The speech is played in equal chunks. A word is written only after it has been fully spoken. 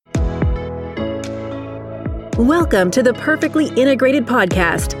Welcome to the Perfectly Integrated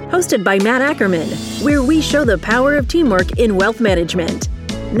Podcast, hosted by Matt Ackerman, where we show the power of teamwork in wealth management.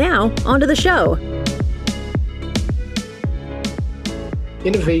 Now, onto the show.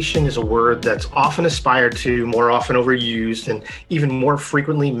 Innovation is a word that's often aspired to, more often overused, and even more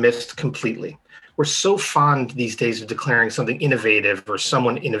frequently missed completely. We're so fond these days of declaring something innovative or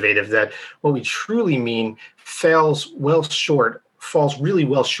someone innovative that what we truly mean falls really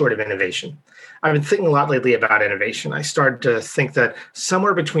well short of innovation. I've been thinking a lot lately about innovation. I started to think that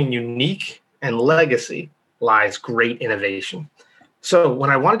somewhere between unique and legacy lies great innovation. So when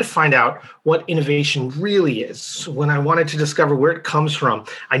I wanted to find out what innovation really is, when I wanted to discover where it comes from,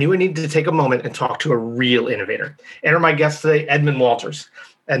 I knew I needed to take a moment and talk to a real innovator. Enter my guest today, Edmund Walters.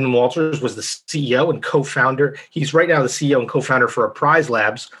 Edmund Walters was the CEO and co-founder. He's right now the CEO and co-founder for Apprise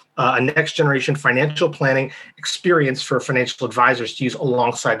Labs, a next-generation financial planning experience for financial advisors to use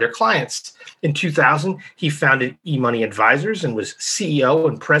alongside their clients. In 2000, he founded eMoney Advisors and was CEO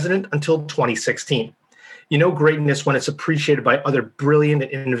and president until 2016. You know greatness when it's appreciated by other brilliant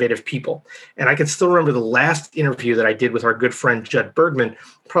and innovative people. And I can still remember the last interview that I did with our good friend Judd Bergman,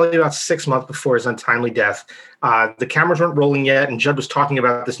 probably about 6 months before his untimely death. The cameras weren't rolling yet, and Judd was talking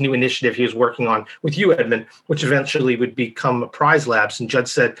about this new initiative he was working on with you, Edmund, which eventually would become Apprise Labs. And Judd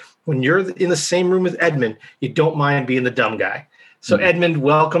said, when you're in the same room with Edmund, you don't mind being the dumb guy. So Edmund,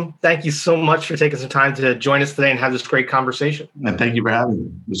 welcome. Thank you so much for taking some time to join us today and have this great conversation. And thank you for having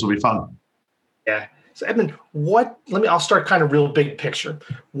me. This will be fun. Yeah. So Edmund, I'll start kind of real big picture.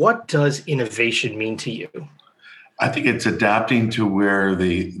 What does innovation mean to you? I think it's adapting to where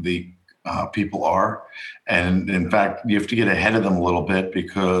the people are. And in fact, you have to get ahead of them a little bit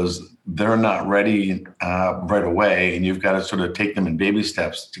because they're not ready right away. And you've got to sort of take them in baby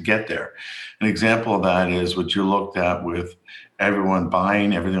steps to get there. An example of that is what you looked at with everyone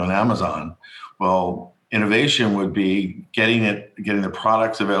buying everything on Amazon. Well, innovation would be getting the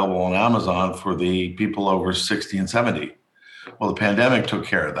products available on Amazon for the people over 60 and 70. Well, the pandemic took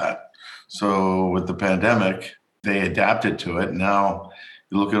care of that. So with the pandemic, they adapted to it. Now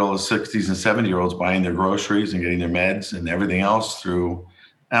you look at all the 60s and 70-year-olds buying their groceries and getting their meds and everything else through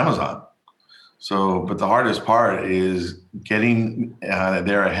Amazon. So, but the hardest part is getting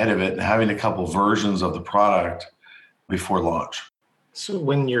there ahead of it and having a couple versions of the product before launch. So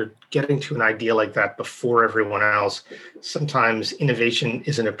when you're getting to an idea like that before everyone else, sometimes innovation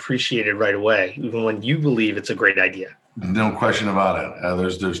isn't appreciated right away, even when you believe it's a great idea. No question about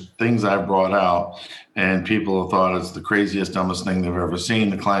it. There's things I've brought out and people have thought it's the craziest, dumbest thing they've ever seen.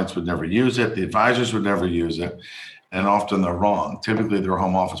 The clients would never use it. The advisors would never use it. And often they're wrong. Typically, they're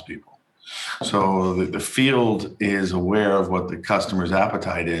home office people. So the field is aware of what the customer's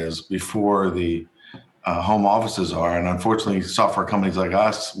appetite is before the home offices are. And unfortunately, software companies like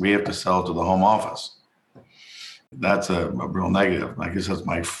us, we have to sell to the home office. That's a real negative. I guess that's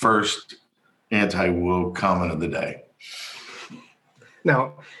my first anti-woke comment of the day.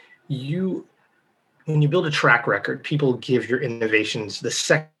 Now, when you build a track record, people give your innovations the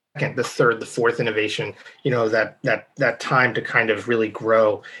second, the third, the fourth innovation, that time to kind of really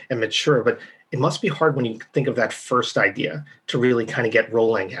grow and mature. But it must be hard when you think of that first idea to really kind of get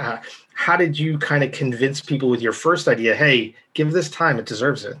rolling. How did you kind of convince people with your first idea, hey, give this time, it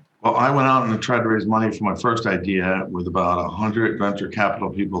deserves it? Well, I went out and tried to raise money for my first idea with about 100 venture capital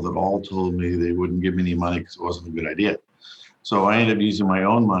people that all told me they wouldn't give me any money because it wasn't a good idea. So I ended up using my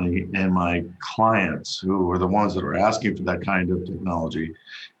own money and my clients, who were the ones that were asking for that kind of technology,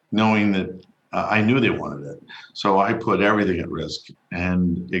 knowing that I knew they wanted it. So I put everything at risk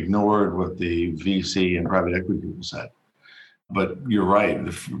and ignored what the VC and private equity people said. But you're right,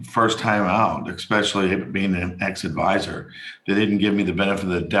 the first time out, especially being an ex-advisor, they didn't give me the benefit of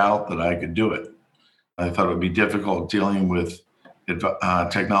the doubt that I could do it. I thought it would be difficult dealing with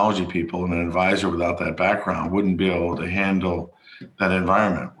technology people, and an advisor without that background wouldn't be able to handle that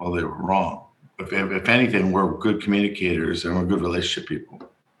environment. Well, they were wrong. If anything, we're good communicators and we're good relationship people.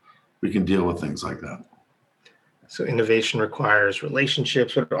 We can deal with things like that. So innovation requires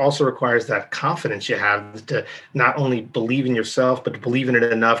relationships, but it also requires that confidence you have to not only believe in yourself, but to believe in it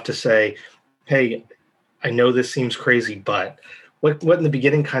enough to say, hey, I know this seems crazy, but what in the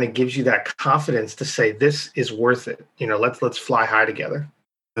beginning kind of gives you that confidence to say, this is worth it. Let's fly high together.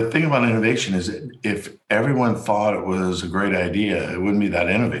 The thing about innovation is if everyone thought it was a great idea, it wouldn't be that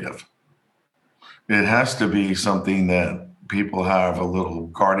innovative. It has to be something that people have a little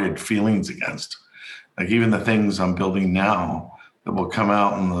guarded feelings against. Like even the things I'm building now that will come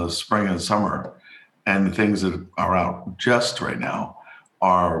out in the spring and summer, and the things that are out just right now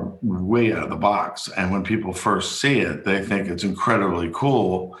are way out of the box. And when people first see it, they think it's incredibly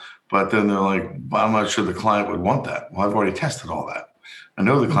cool, But then they're like, well, I'm not sure the client would want that. Well, I've already tested all that. I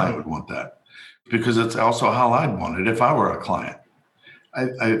know the client would want that because it's also how I'd want it if I were a client.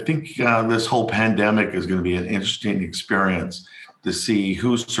 I think this whole pandemic is going to be an interesting experience to see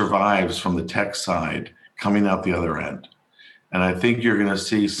who survives from the tech side coming out the other end. And I think you're going to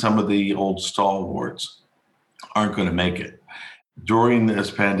see some of the old stalwarts aren't going to make it. During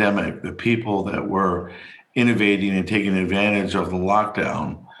this pandemic, the people that were innovating and taking advantage of the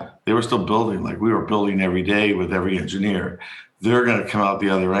lockdown, they were still building like we were building every day with every engineer. They're going to come out the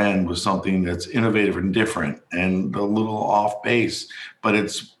other end with something that's innovative and different and a little off base, but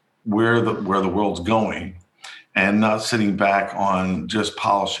it's where the world's going and not sitting back on just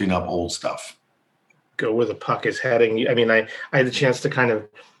polishing up old stuff. Go where the puck is heading. I mean, I had the chance to kind of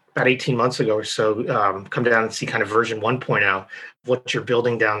about 18 months ago or so come down and see kind of version 1.0, what you're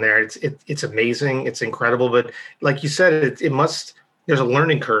building down there. It's amazing. It's incredible. But like you said, there's a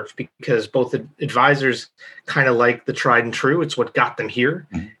learning curve because both advisors kind of like the tried and true. It's what got them here.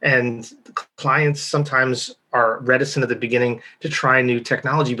 Mm-hmm. And the clients sometimes are reticent at the beginning to try new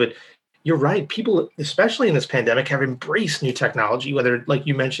technology. But you're right. People, especially in this pandemic, have embraced new technology, whether, like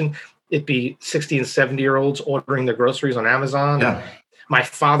you mentioned, it be 60 and 70-year-olds ordering their groceries on Amazon. Yeah. My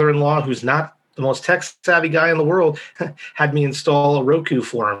father-in-law, who's not the most tech-savvy guy in the world, had me install a Roku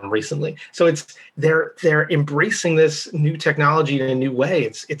for him recently. So they're embracing this new technology in a new way.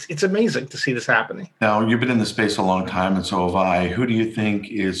 It's amazing to see this happening. Now, you've been in the space a long time, and so have I. Who do you think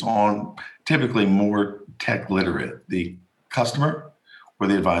is on typically more tech literate, the customer or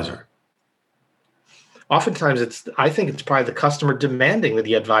the advisor? Oftentimes, I think it's probably the customer demanding that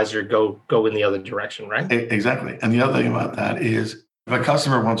the advisor go in the other direction, right? Exactly. And the other thing about that is, if a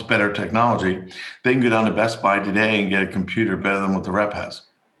customer wants better technology, they can go down to Best Buy today and get a computer better than what the rep has.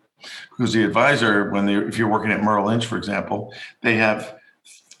 Because the advisor, if you're working at Merrill Lynch, for example, they have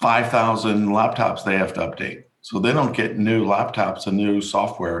 5,000 laptops they have to update. So they don't get new laptops and new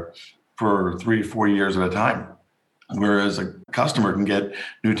software for 3 or 4 years at a time. Whereas a customer can get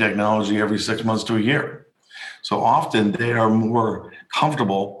new technology every 6 months to a year. So often they are more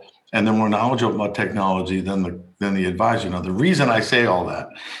comfortable and they're more knowledgeable about technology than the advisor. Now, the reason I say all that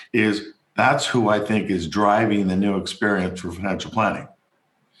is that's who I think is driving the new experience for financial planning.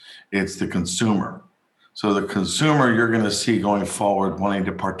 It's the consumer. So the consumer you're going to see going forward wanting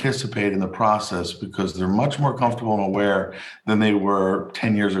to participate in the process because they're much more comfortable and aware than they were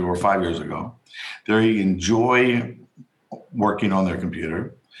 10 years ago or 5 years ago. They enjoy working on their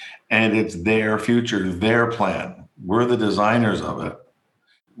computer, and it's their future, their plan. We're the designers of it.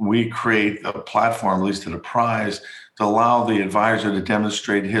 We create a platform, at least at a prize, to allow the advisor to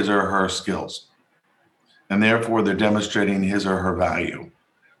demonstrate his or her skills. And therefore, they're demonstrating his or her value,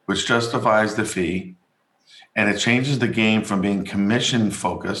 which justifies the fee. And it changes the game from being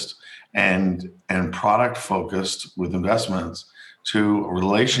commission-focused and product-focused with investments to a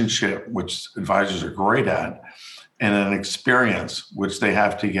relationship, which advisors are great at, and an experience, which they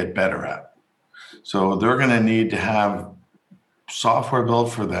have to get better at. So they're going to need to have software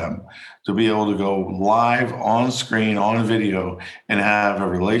built for them to be able to go live on screen, on video, and have a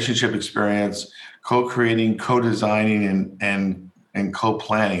relationship experience, co-creating, co-designing, and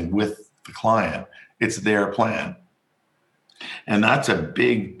co-planning with the client. It's their plan. And that's a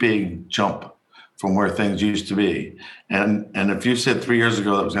big, big jump from where things used to be. And if you said 3 years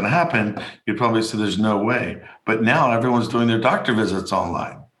ago that was going to happen, you'd probably say there's no way. But now everyone's doing their doctor visits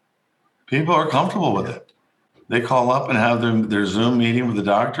online. People are comfortable with it. They call up and have their Zoom meeting with the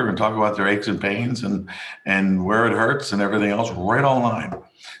doctor and talk about their aches and pains and where it hurts and everything else right online.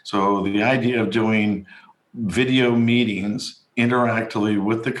 So the idea of doing video meetings interactively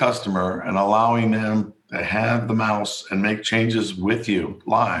with the customer and allowing them to have the mouse and make changes with you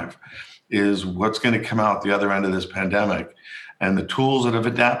live is what's going to come out the other end of this pandemic. And the tools that have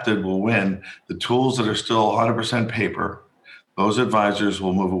adapted will win. The tools that are still 100% paper, those advisors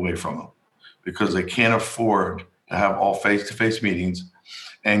will move away from them because they can't afford to have all face-to-face meetings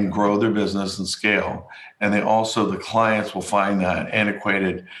and grow their business and scale. And the clients will find that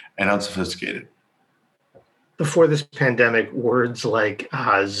antiquated and unsophisticated. Before this pandemic, words like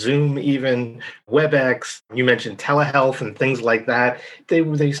Zoom, even WebEx, you mentioned telehealth and things like that,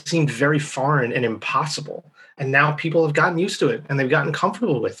 they seemed very foreign and impossible. And now people have gotten used to it and they've gotten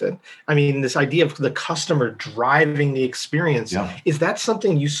comfortable with it. I mean, this idea of the customer driving the experience, is that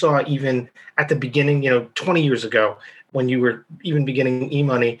something you saw even at the beginning, 20 years ago when you were even beginning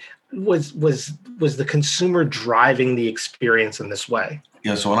eMoney? Was the consumer driving the experience in this way?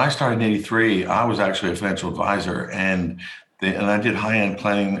 Yeah, so when I started in '83, I was actually a financial advisor and I did high-end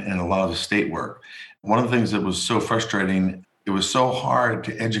planning and a lot of estate work. One of the things that was so frustrating It was so hard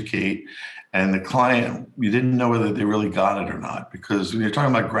to educate, and the client, you didn't know whether they really got it or not, because when you're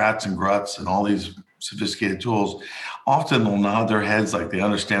talking about grats and gruts and all these sophisticated tools, often they'll nod their heads like they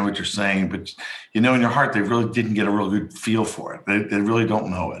understand what you're saying, but in your heart, they really didn't get a real good feel for it. They really don't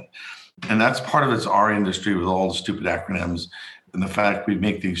know it. And that's part of it's our industry with all the stupid acronyms and the fact we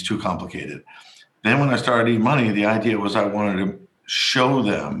make things too complicated. Then when I started eMoney, the idea was I wanted to show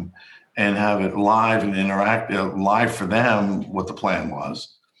them and have it live and interact live for them what the plan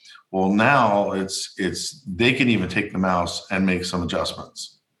was. Well, now it's they can even take the mouse and make some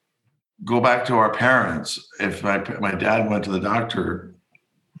adjustments. Go back to our parents. If my dad went to the doctor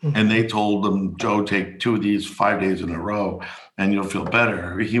and they told him, Joe, take 2 of these 5 days in a row and you'll feel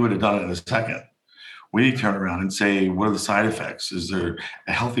better, he would have done it in a second. We turn around and say, what are the side effects? Is there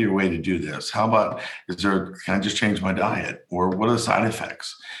a healthier way to do this? How about, can I just change my diet? Or what are the side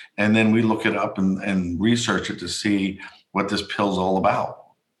effects? And then we look it up and research it to see what this pill's all about.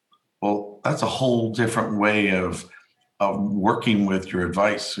 Well, that's a whole different way of working with your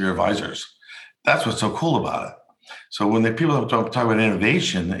advisors. That's what's so cool about it. So when people talk about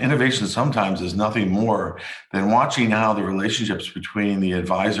innovation sometimes is nothing more than watching how the relationships between the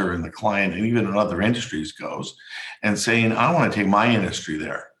advisor and the client, and even in other industries, goes, and saying, I want to take my industry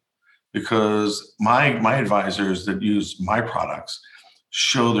there, because my advisors that use my products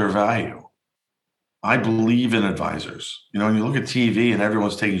show their value. I believe in advisors. When you look at TV and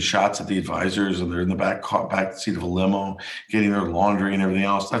everyone's taking shots at the advisors and they're in the back seat of a limo, getting their laundry and everything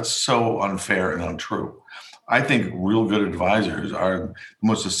else, that's so unfair and untrue. I think real good advisors are the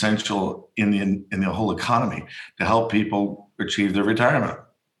most essential in the whole economy to help people achieve their retirement.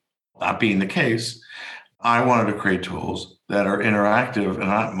 That being the case, I wanted to create tools that are interactive,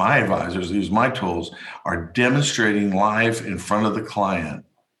 and my advisors who use my tools are demonstrating live in front of the client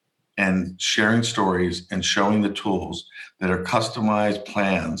and sharing stories and showing the tools that are customized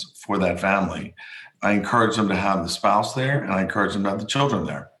plans for that family. I encourage them to have the spouse there, and I encourage them to have the children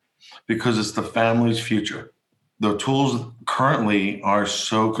there, because it's the family's future. The tools currently are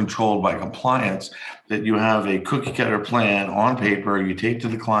so controlled by compliance that you have a cookie cutter plan on paper you take to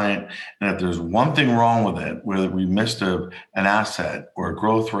the client, and if there's one thing wrong with it, whether we missed an asset or a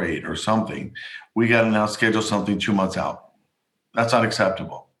growth rate or something, we got to now schedule something 2 months out. That's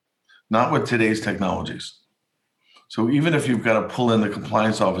unacceptable. Not with today's technologies. So even if you've got to pull in the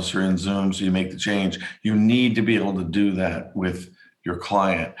compliance officer in Zoom so you make the change, you need to be able to do that with your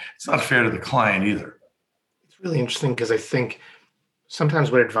client. It's not fair to the client either. It's really interesting, because I think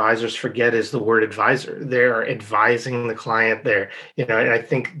sometimes what advisors forget is the word advisor. They're advising the client there, and I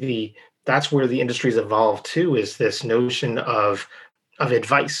think that's where the industry's evolved too, is this notion of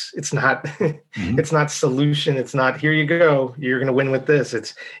advice. It's not it's not solution. It's not, here you go, you're going to win with this.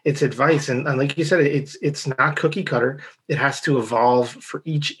 It's advice. And like you said, it's not cookie cutter. It has to evolve for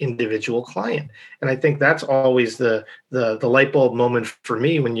each individual client. And I think that's always the light bulb moment for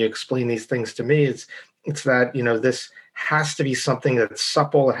me when you explain these things to me. It's that, this has to be something that's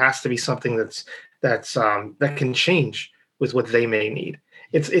supple. It has to be something that can change with what they may need.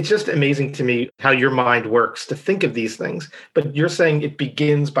 It's just amazing to me how your mind works to think of these things. But you're saying it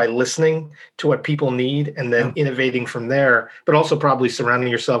begins by listening to what people need and then innovating from there, but also probably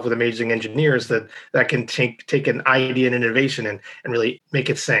surrounding yourself with amazing engineers that can take an idea and innovation and really make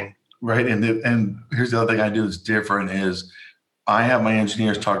it sing. Right. And here's the other thing I do that's different is I have my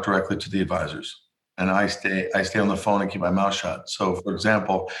engineers talk directly to the advisors. And I stay on the phone and keep my mouth shut. So, for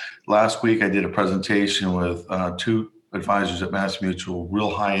example, last week I did a presentation with 2 advisors at MassMutual, real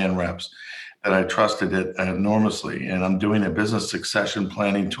high-end reps that I trusted it enormously. And I'm doing a business succession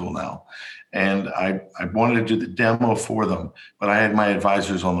planning tool now. And I wanted to do the demo for them, but I had my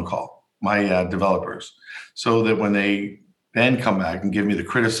advisors on the call, my developers, so that when they then come back and give me the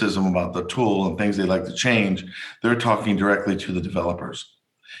criticism about the tool and things they'd like to change, they're talking directly to the developers.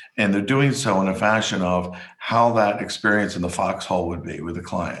 And they're doing so in a fashion of how that experience in the foxhole would be with the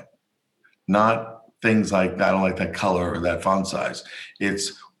client. Not things like, I don't like that color or that font size.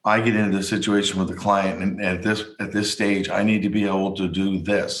 It's, I get into the situation with the client, and at this stage, I need to be able to do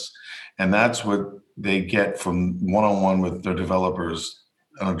this. And that's what they get from one-on-one with their developers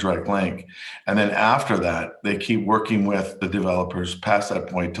on a direct link. And then after that, they keep working with the developers past that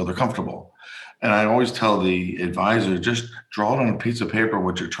point till they're comfortable. And I always tell the advisor, just draw it on a piece of paper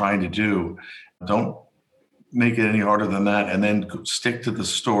what you're trying to do. Don't make it any harder than that, and then stick to the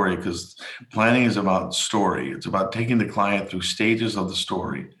story, because planning is about story. It's about taking the client through stages of the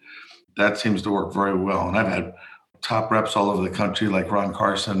story. That seems to work very well. And I've had top reps all over the country like Ron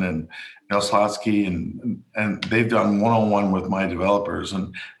Carson and Neil Slotsky, and they've done one-on-one with my developers,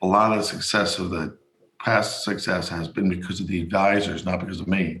 and a lot of the success of the past success has been because of the advisors, not because of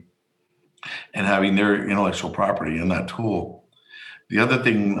me, and having their intellectual property in that tool. The other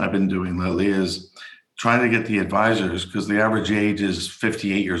thing I've been doing lately is trying to get the advisors, because the average age is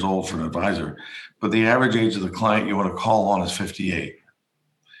 58 years old for an advisor, but the average age of the client you want to call on is 58.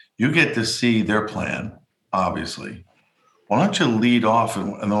 You get to see their plan, obviously. Why don't you lead off in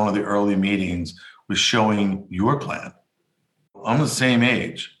one of the early meetings with showing your plan? I'm the same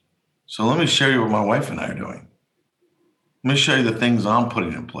age, so let me show you what my wife and I are doing. Let me show you the things I'm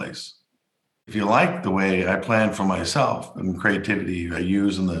putting in place. If you like the way I plan for myself and the creativity I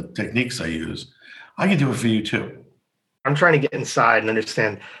use and the techniques I use, I can do it for you too. I'm trying to get inside and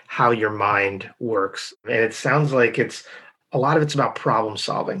understand how your mind works. And it sounds like a lot of it's about problem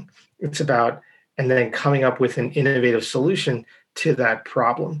solving. It's about, and then coming up with an innovative solution to that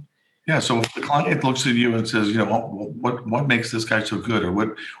problem. Yeah. So if the client looks at you and says, what makes this guy so good? Or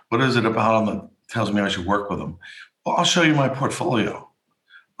what is it about him that tells me I should work with him? Well, I'll show you my portfolio.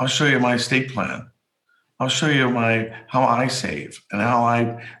 I'll show you my estate plan. I'll show you how I save and how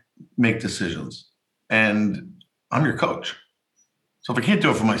I make decisions. And I'm your coach. So if I can't do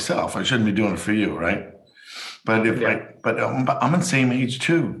it for myself, I shouldn't be doing it for you, right? But I'm the same age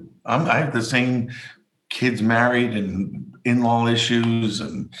too. I have the same kids married and in-law issues,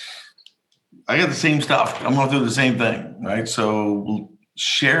 and I got the same stuff. I'm going through the same thing, right? So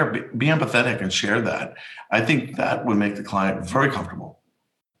be empathetic and share that. I think that would make the client very comfortable.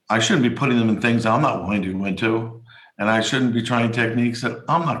 I shouldn't be putting them in things I'm not willing to go into, and I shouldn't be trying techniques that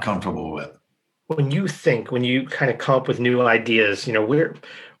I'm not comfortable with. When you kind of come up with new ideas,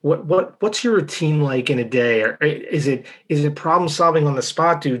 what's your routine like in a day? Or is it problem solving on the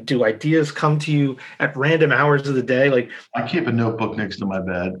spot? Do ideas come to you at random hours of the day? Like, I keep a notebook next to my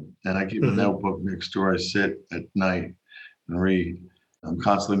bed, and I keep a notebook next to where I sit at night and read. I'm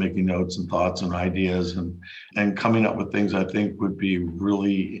constantly making notes and thoughts and ideas and coming up with things I think would be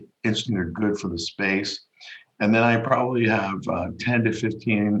really interesting or good for the space. And then I probably have 10 to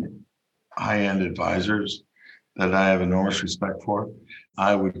 15 high-end advisors that I have enormous respect for.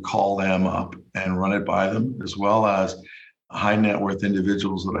 I would call them up and run it by them, as well as high net worth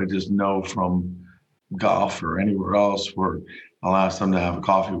individuals that I just know from golf or anywhere else, where I'll ask them to have a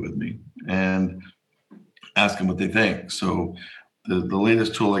coffee with me and ask them what they think. So the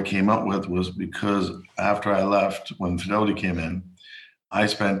latest tool I came up with was because after I left, when Fidelity came in, I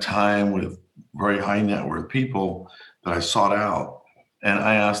spent time with very high net worth people that I sought out. And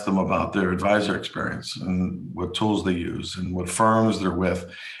I asked them about their advisor experience and what tools they use and what firms they're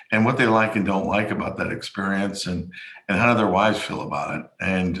with and what they like and don't like about that experience and how do their wives feel about it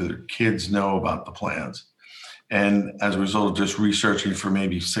and do their kids know about the plans. And as a result of just researching for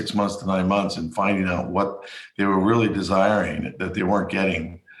maybe 6 months to 9 months and finding out what they were really desiring that they weren't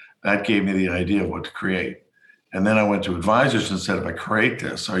getting, that gave me the idea of what to create. And then I went to advisors and said, if I create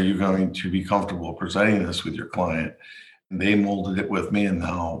this, are you going to be comfortable presenting this with your client? They molded it with me, and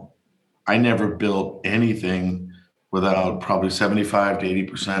now I never built anything without probably 75 to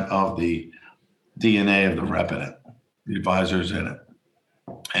 80% of the DNA of the rep in it, the advisors in it.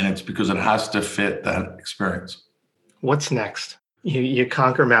 And it's because it has to fit that experience. What's next? You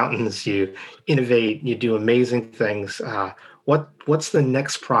conquer mountains, you innovate, you do amazing things. What's the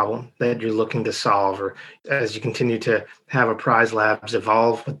next problem that you're looking to solve, or as you continue to have Apprise Labs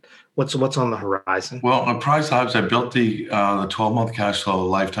evolve? What's on the horizon? Well, at Apprise Labs, I built the 12-month cash flow,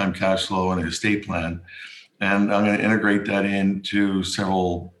 lifetime cash flow, and the estate plan, and I'm going to integrate that into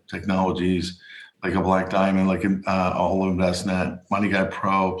several technologies like a Black Diamond, like All InvestNet, Money Guy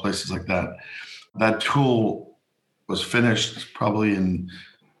Pro, places like that. That tool was finished probably in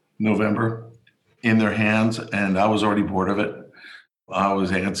November in their hands, and I was already bored of it. I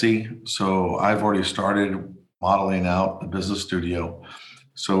was antsy, so I've already started modeling out the business studio.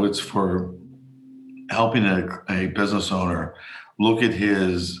 So it's for helping a business owner look at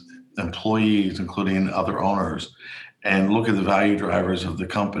his employees, including other owners, and look at the value drivers of the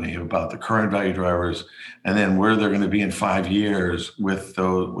company, about the current value drivers, and then where they're going to be in 5 years with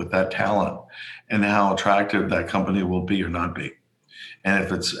that talent, and how attractive that company will be or not be. And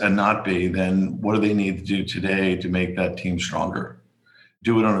if it's a not be, then what do they need to do today to make that team stronger?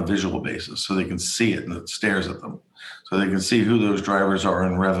 Do it on a visual basis so they can see it and it stares at them. So they can see who those drivers are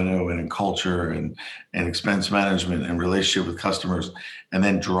in revenue and in culture and expense management and relationship with customers, and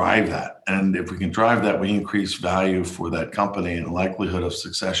then drive that. And if we can drive that, we increase value for that company and likelihood of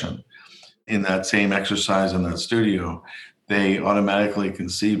succession. In that same exercise in that studio, they automatically can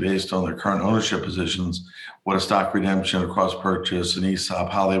see, based on their current ownership positions, what a stock redemption, a cross purchase, an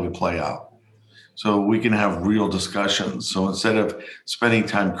ESOP, how they would play out. So we can have real discussions. So instead of spending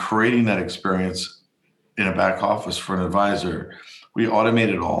time creating that experience in a back office for an advisor. We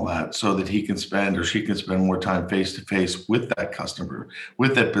automated all that so that he can spend or she can spend more time face to face with that customer,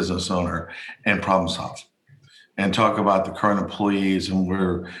 with that business owner, and problem solve and talk about the current employees and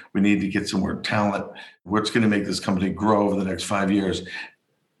where we need to get some more talent, what's going to make this company grow over the next 5 years.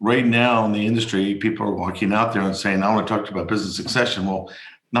 Right now in the industry, people are walking out there and saying, I want to talk to you about business succession. Well,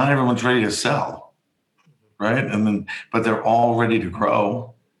 not everyone's ready to sell, right? But they're all ready to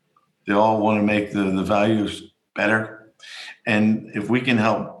grow. They all want to make the values better. And if we can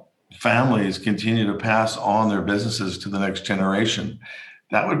help families continue to pass on their businesses to the next generation,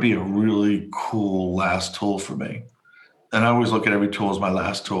 that would be a really cool last tool for me. And I always look at every tool as my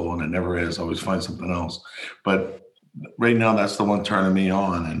last tool, and it never is. I always find something else. But right now, that's the one turning me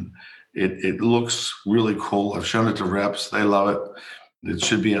on. And it looks really cool. I've shown it to reps. They love it. It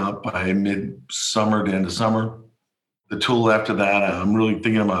should be out by mid-summer to end of summer. The tool after that, I'm really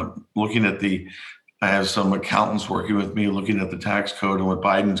thinking about looking at I have some accountants working with me, looking at the tax code and what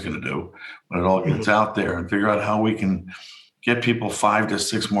Biden's going to do when it all gets out there, and figure out how we can get people 5 to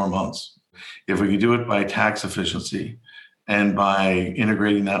 6 more months. If we can do it by tax efficiency and by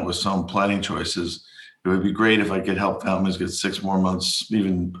integrating that with some planning choices, it would be great if I could help families get 6 more months,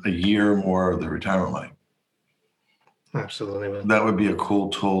 even a year more of their retirement money. Absolutely. That would be a cool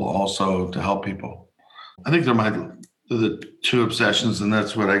tool also to help people. I think they're the 2 obsessions, and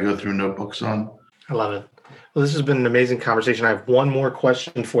that's what I go through notebooks on. I love it. Well, this has been an amazing conversation. I have one more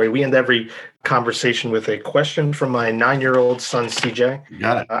question for you. We end every conversation with a question from my 9-year-old son, CJ. You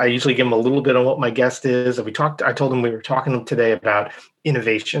got it. I usually give him a little bit on what my guest is. I told him we were talking today about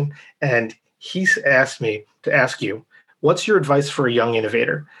innovation, and he's asked me to ask you, what's your advice for a young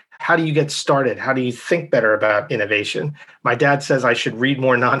innovator? How do you get started? How do you think better about innovation? My dad says I should read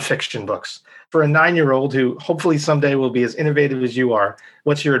more nonfiction books. For a 9-year-old who hopefully someday will be as innovative as you are,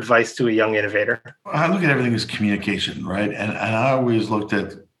 what's your advice to a young innovator? I look at everything as communication, right? And I always looked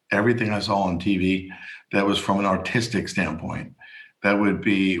at everything I saw on TV that was from an artistic standpoint. That would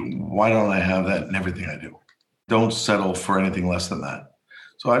be, why don't I have that in everything I do? Don't settle for anything less than that.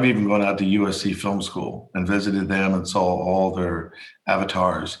 So I've even gone out to USC Film School and visited them and saw all their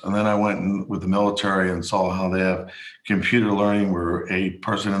avatars. And then I went with the military and saw how they have computer learning, where a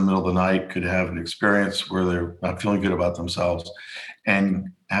person in the middle of the night could have an experience where they're not feeling good about themselves and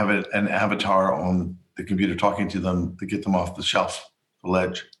have an avatar on the computer talking to them to get them off the shelf, the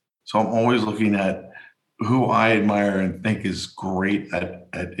ledge. So I'm always looking at who I admire and think is great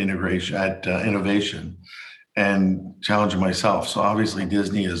at innovation, and challenging myself. So obviously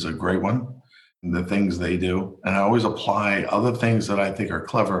Disney is a great one, the things they do. And I always apply other things that I think are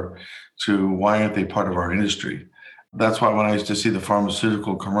clever to why aren't they part of our industry? That's why when I used to see the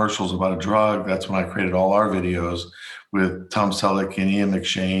pharmaceutical commercials about a drug, that's when I created all our videos with Tom Selleck and Ian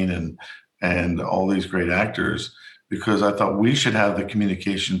McShane and all these great actors, because I thought we should have the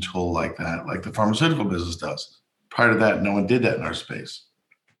communication tool like that, like the pharmaceutical business does. Prior to that, no one did that in our space.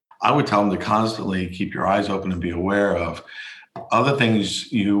 I would tell them to constantly keep your eyes open and be aware of other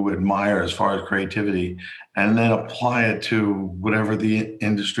things you admire as far as creativity, and then apply it to whatever the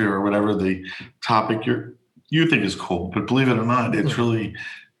industry or whatever the topic you think is cool. But believe it or not, it's really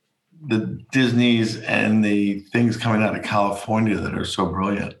the Disneys and the things coming out of California that are so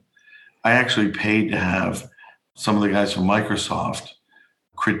brilliant. I actually paid to have some of the guys from Microsoft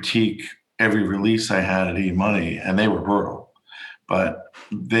critique every release I had at eMoney, and they were brutal. But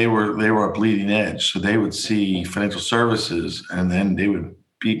they were a bleeding edge. So they would see financial services and then they would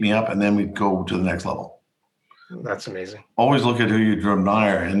beat me up, and then we'd go to the next level. That's amazing. Always look at who you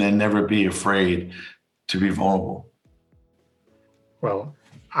admire and then never be afraid to be vulnerable. Well,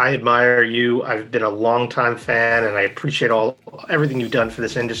 I admire you. I've been a longtime fan, and I appreciate everything you've done for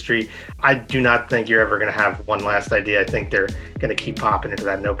this industry. I do not think you're ever going to have one last idea. I think they're going to keep popping into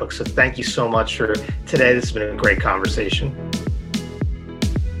that notebook. So thank you so much for today. This has been a great conversation.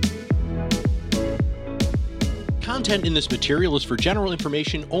 Content in this material is for general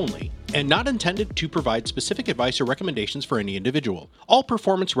information only and not intended to provide specific advice or recommendations for any individual. All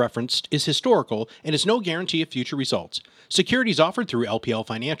performance referenced is historical and is no guarantee of future results. Securities offered through LPL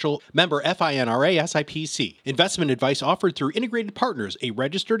Financial, member FINRA SIPC. Investment advice offered through Integrated Partners, a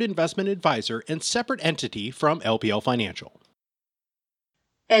registered investment advisor and separate entity from LPL Financial.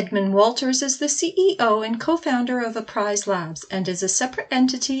 Edmund Walters is the CEO and co-founder of Apprise Labs and is a separate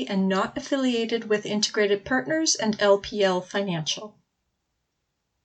entity and not affiliated with Integrated Partners and LPL Financial.